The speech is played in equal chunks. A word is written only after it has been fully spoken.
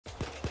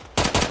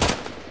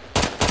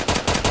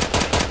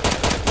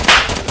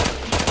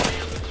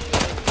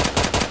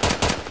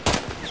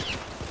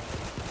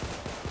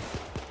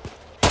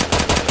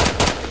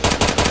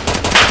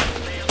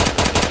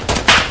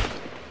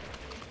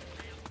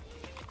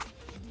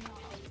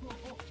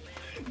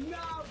No,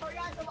 bro, you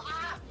got some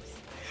ops.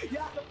 You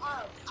got some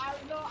ops. I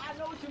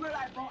know what you look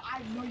like, bro.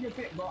 I know you're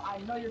fit, bro. I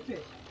know you're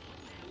fit.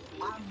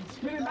 I'm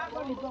spinning back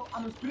on you, bro.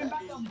 I'm spinning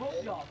back on both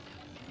of y'all.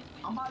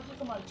 I'm about to do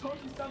some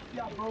atrocious stuff to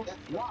y'all, bro.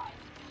 Watch.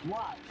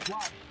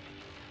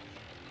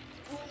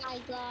 Oh my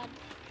god.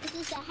 This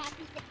is the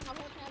happiest thing my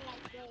whole entire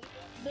life, bro.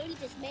 Literally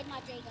just made my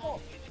day, guys.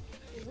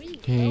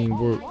 Dang,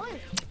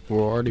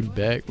 we're already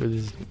back with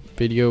this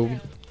video. We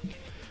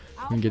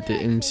can get the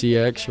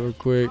MCX real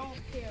quick.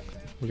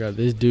 We got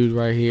this dude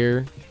right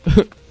here.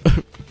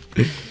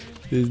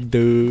 This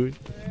dude.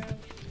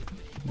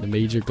 The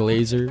Major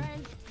Glazer.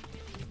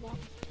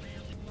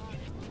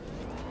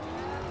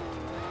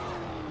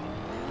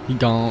 He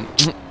gone.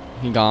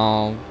 He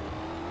gone.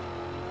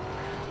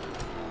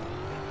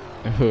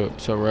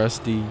 So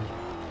rusty.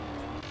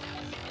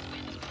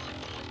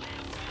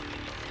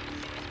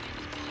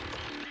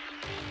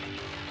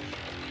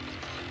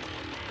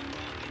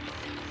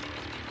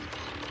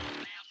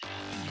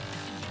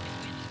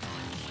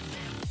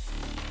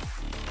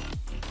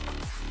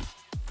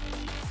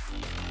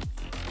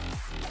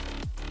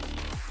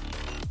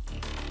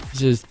 It's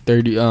just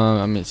 30.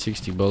 I'm at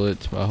 60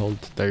 bullets, but I hold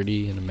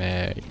 30 in a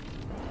mag.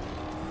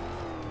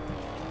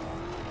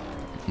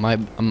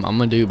 I'm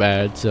gonna do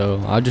bad,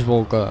 so I just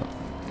woke up.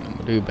 I'm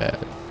gonna do bad.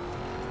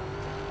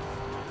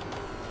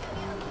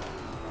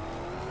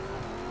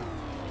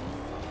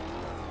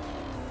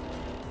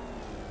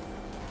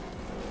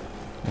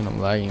 And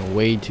I'm lagging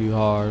way too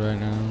hard right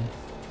now.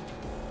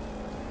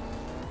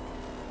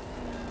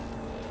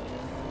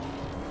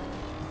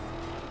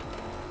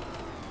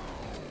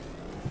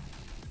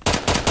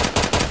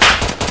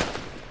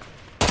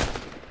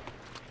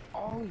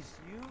 Oh, it's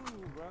you,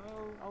 bro.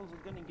 I was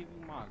gonna give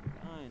you my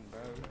gun,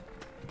 bro.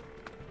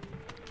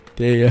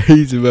 Dang,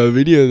 he's in my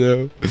video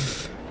though.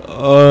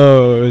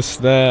 Oh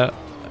snap!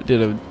 I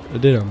did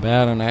him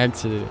bad on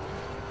accident.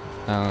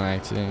 Not on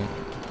accident.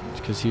 It's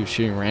because he was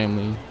shooting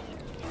randomly.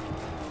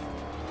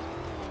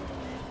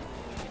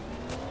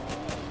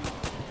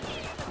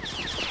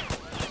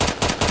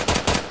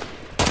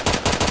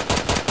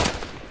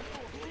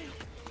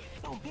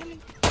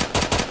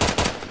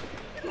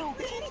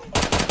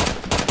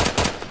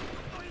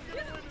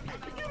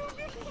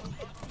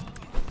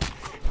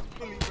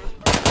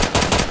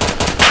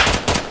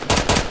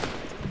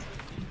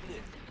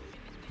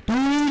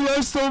 Dude,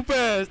 that's so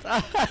fast.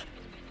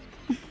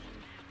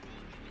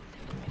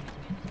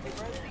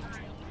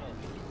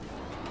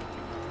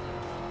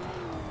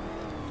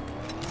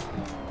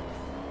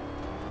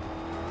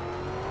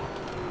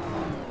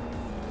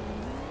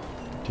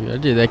 Dude, I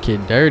did that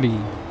kid dirty.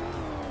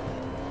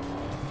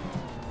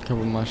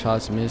 Couple of my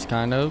shots missed,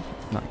 kind of.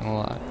 Not gonna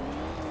lie.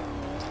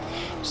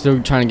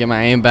 Still trying to get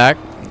my aim back.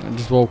 I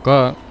just woke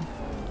up.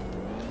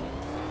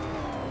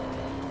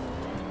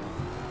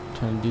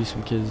 Trying to do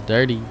some kids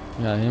dirty.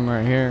 Got him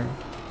right here.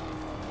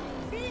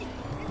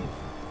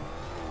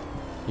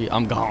 Yeah,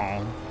 I'm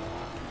gone.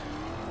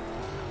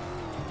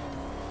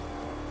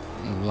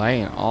 I'm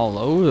laying all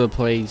over the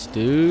place,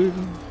 dude.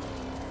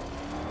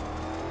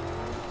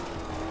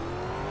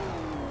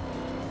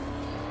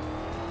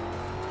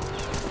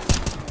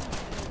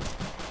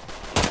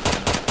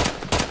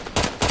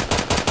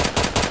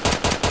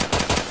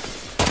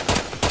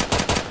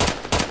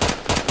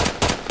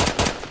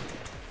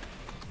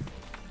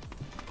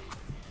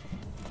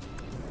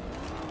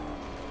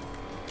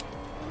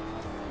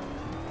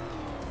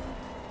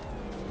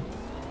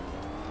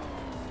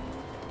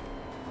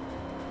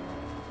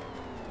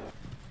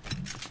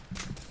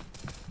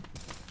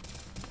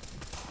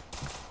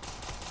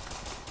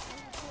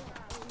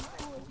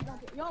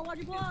 Yo,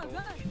 what'd you go on?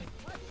 Good.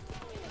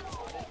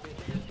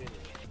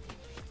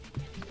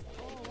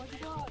 Oh, what'd you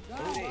go on?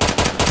 Good.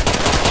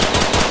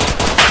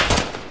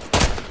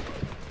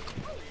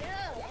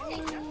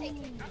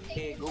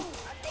 Okay, go.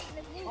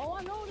 Oh,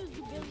 I know this is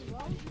Billy,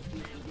 bro.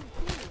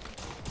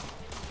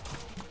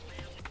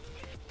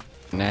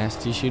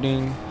 Nasty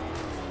shooting.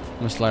 I'm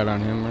gonna slide on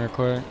him real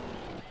quick.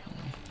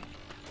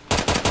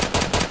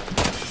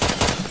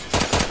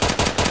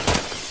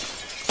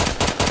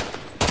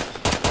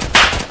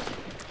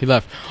 He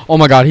left. Oh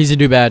my god, he's a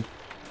do bad.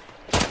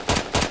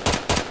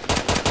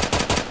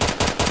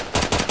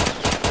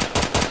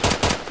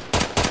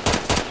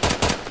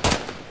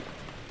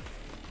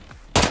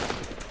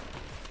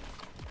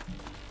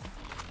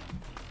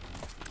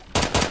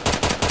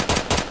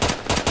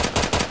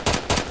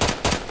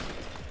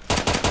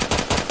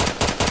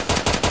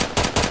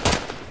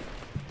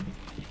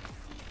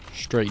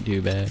 Straight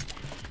do bad.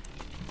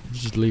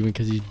 He's just leaving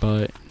because he's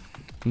butt.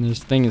 And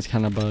this thing is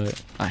kind of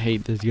butt. I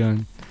hate this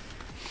gun.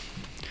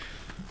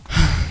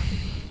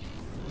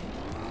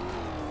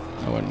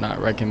 I would not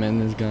recommend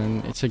this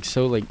gun. It's like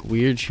so like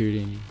weird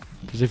shooting.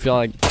 Because I feel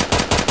like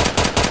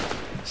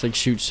it's like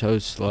shoots so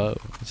slow.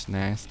 It's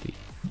nasty.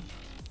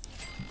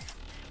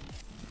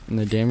 And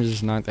the damage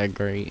is not that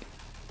great.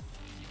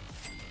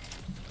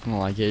 I don't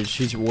like it. It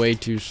shoots way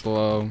too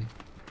slow.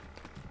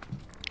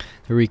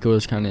 The recoil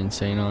is kind of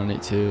insane on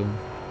it too.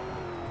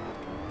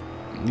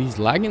 These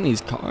lagging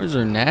these cars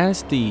are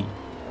nasty.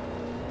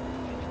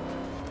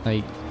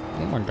 Like,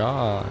 oh my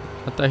god.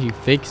 I thought he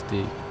fixed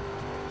it.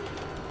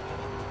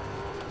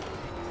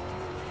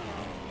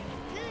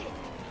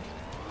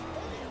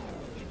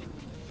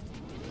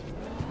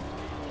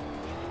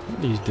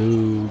 These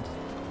dudes.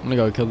 I'm gonna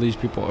go kill these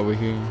people over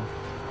here.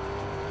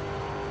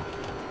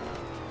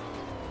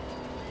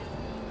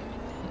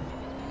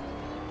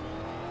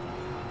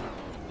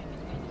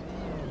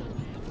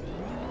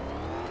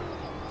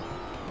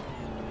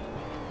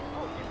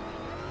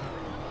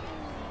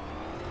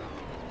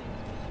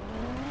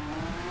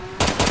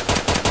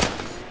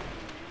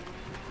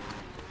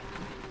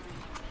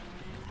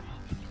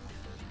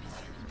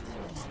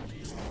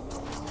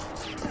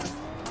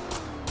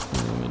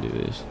 Let me do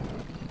this.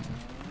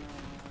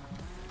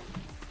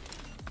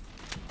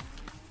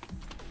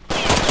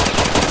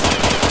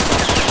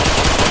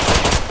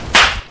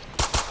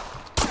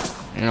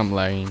 And I'm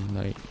lagging,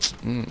 like,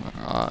 oh my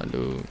god,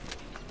 dude.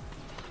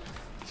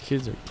 These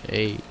kids are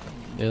gay.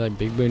 They're like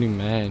big booty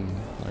men.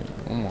 Like,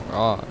 oh my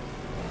god.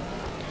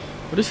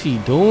 What is he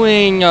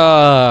doing?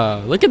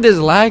 Look at this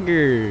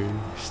lagger.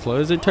 Slow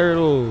as a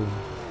turtle.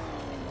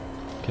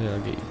 Okay, I'll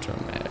get you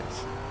drum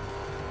ass.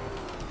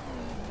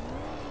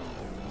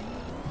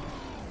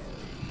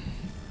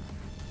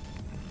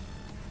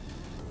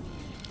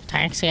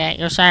 Taxi at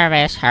your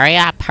service. Hurry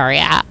up, hurry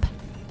up.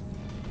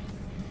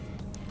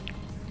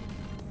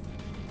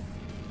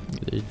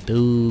 This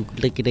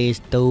dude, look at this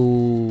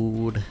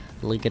dude.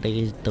 Look at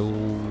this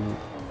dude.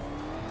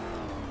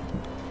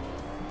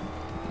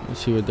 Let's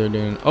see what they're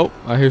doing. Oh,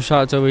 I hear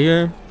shots over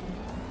here.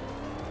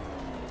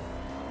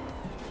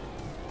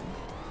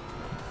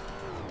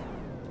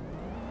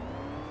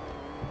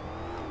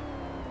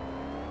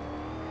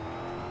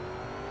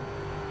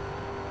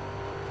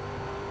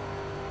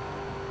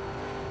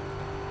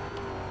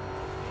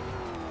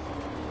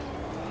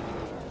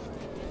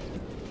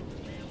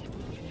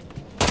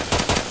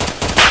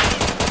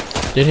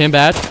 Did him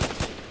bad?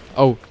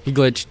 Oh, he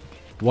glitched.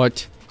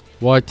 What?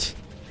 What?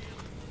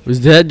 Was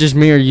that just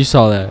me or you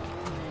saw that?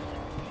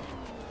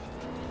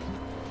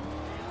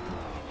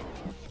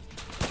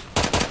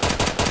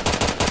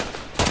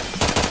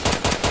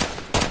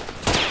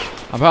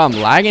 I'm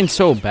lagging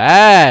so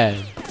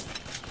bad.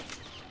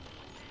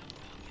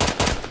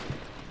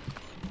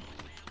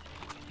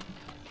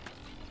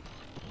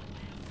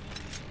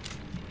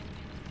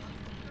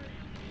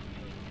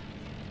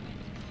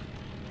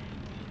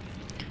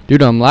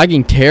 Dude, I'm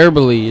lagging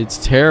terribly.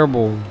 It's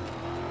terrible.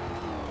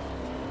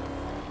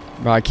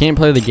 Bro, I can't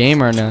play the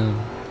game right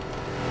now.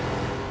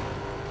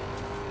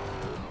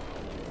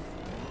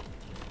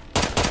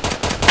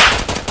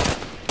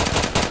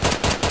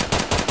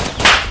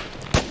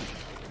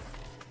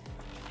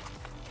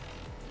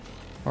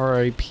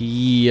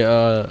 R.I.P.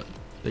 The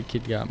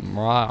kid got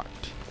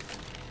rocked.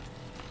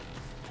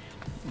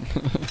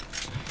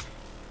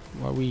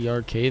 Why we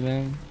arcade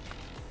then?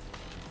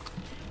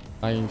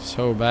 I'm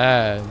so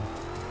bad.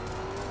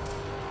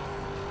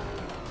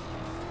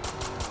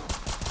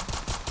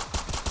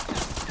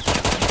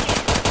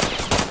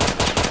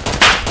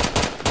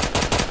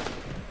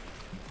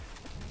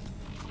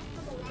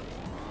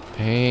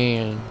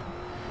 Dang.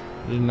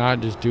 Did not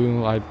just do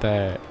him like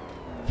that.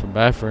 For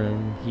bad for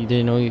him. He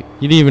didn't know. He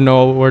didn't even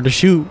know where to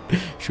shoot.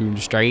 Shooting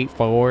straight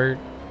forward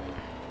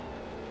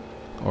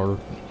or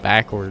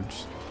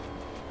backwards.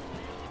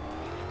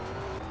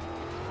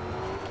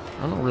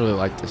 I don't really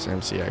like this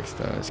MCX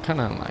though. It's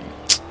kind of like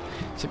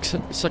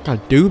it's like a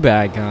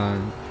do-bag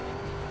gun.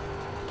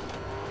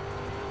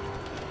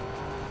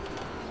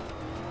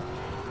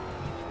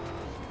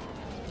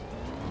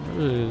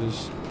 What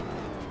is?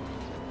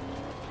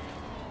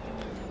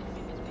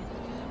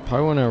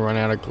 Probably when I run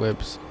out of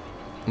clips,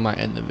 I might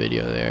end the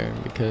video there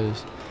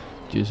because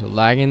dude, the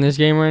lag in this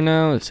game right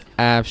now, it's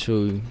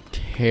absolutely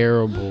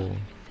terrible.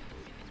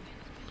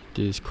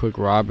 Do this quick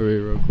robbery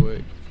real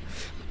quick.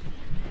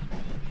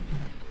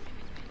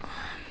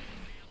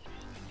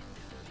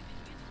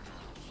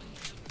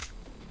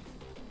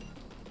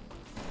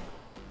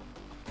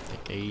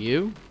 Take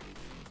AU.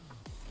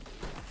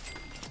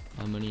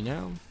 How many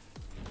now?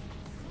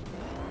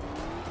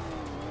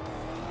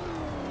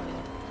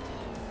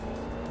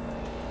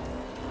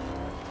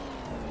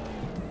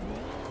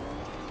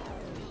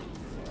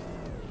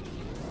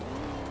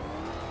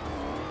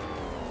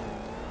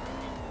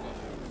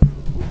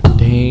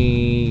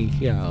 Dang,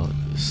 yeah,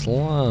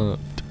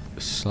 slumped.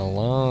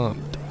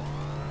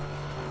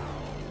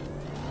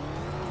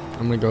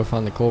 I'm gonna go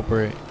find the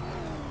culprit.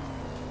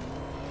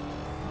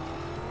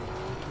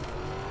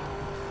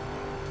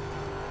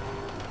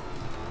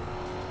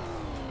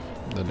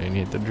 That didn't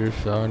hit the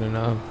drift hard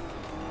enough.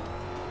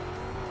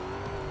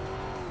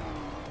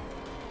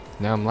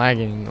 Now I'm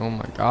lagging. Oh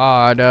my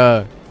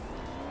god.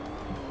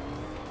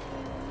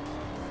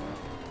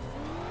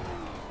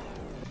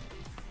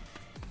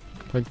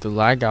 Like the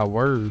lag got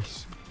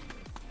worse.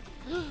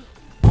 Look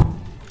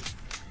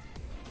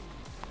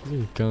at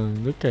it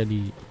going. Look at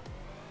it.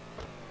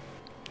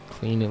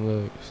 Clean it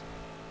looks.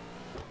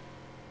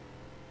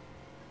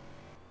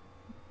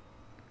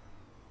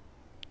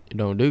 It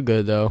don't do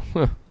good though.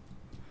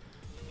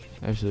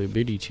 Absolute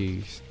booty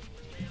cheese.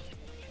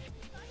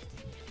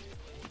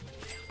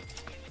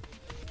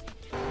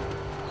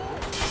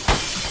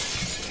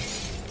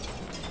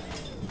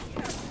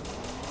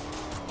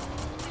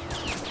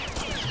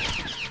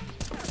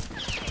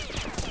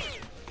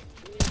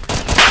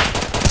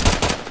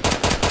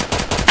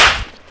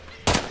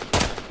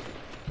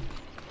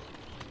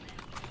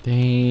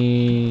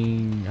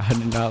 Dang, I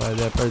did not let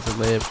that person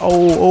live.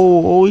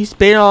 Oh, he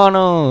spit on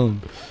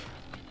him.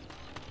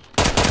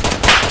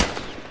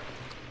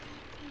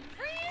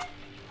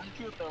 I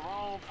killed the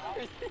wrong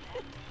person.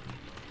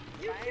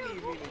 I ain't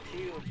even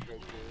killed her,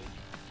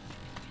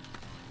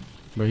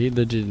 But he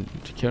legit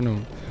killed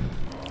him.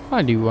 I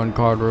might do one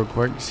card real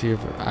quick to see if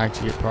I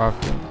actually get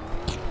profit.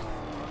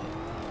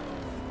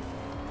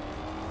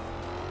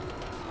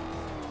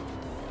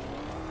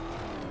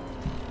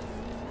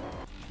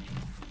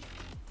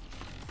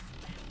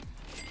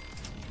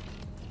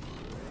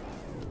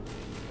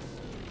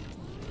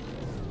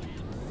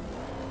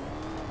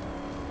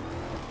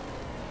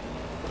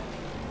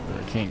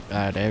 I can't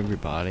add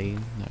everybody.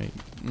 Like,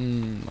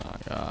 my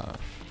gosh.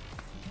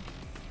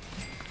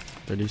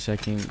 30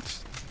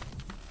 seconds.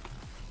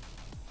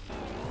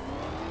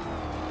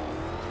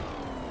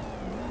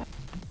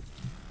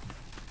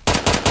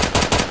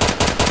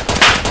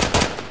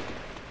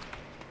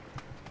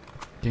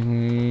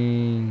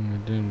 Dang, I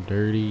did him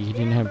dirty. He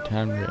didn't have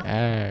time to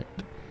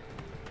react.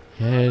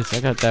 Yes, I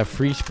got that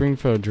free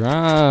Springfield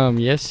drum.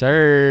 Yes,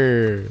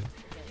 sir.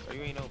 So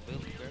you ain't no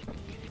Billy, bro.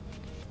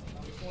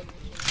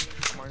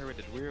 I'm out here with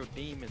the real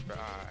demons, bro.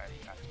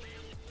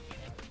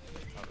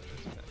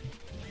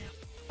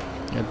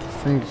 Got the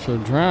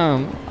Springfield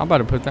drum. I'm about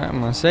to put that in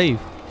my safe.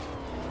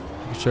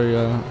 I'll show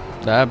you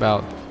that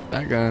about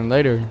that gun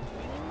later.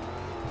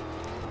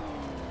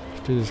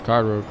 Let's do this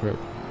card real quick.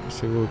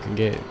 Let's see what we can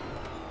get.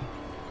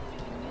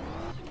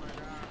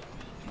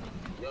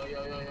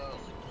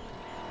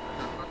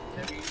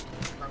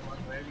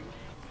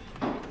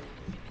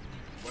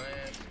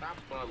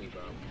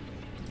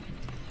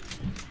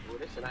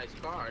 It's a nice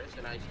car. It's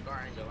a nice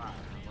car. I ain't gonna lie.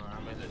 Well,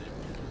 I'm into this.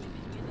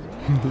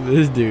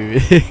 This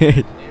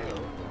dude.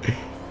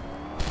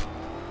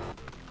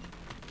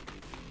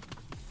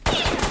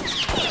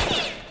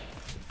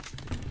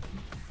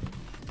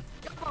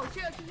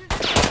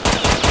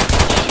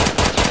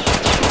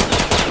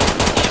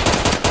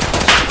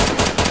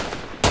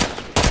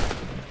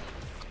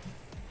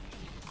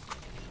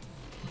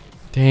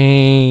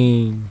 Dang.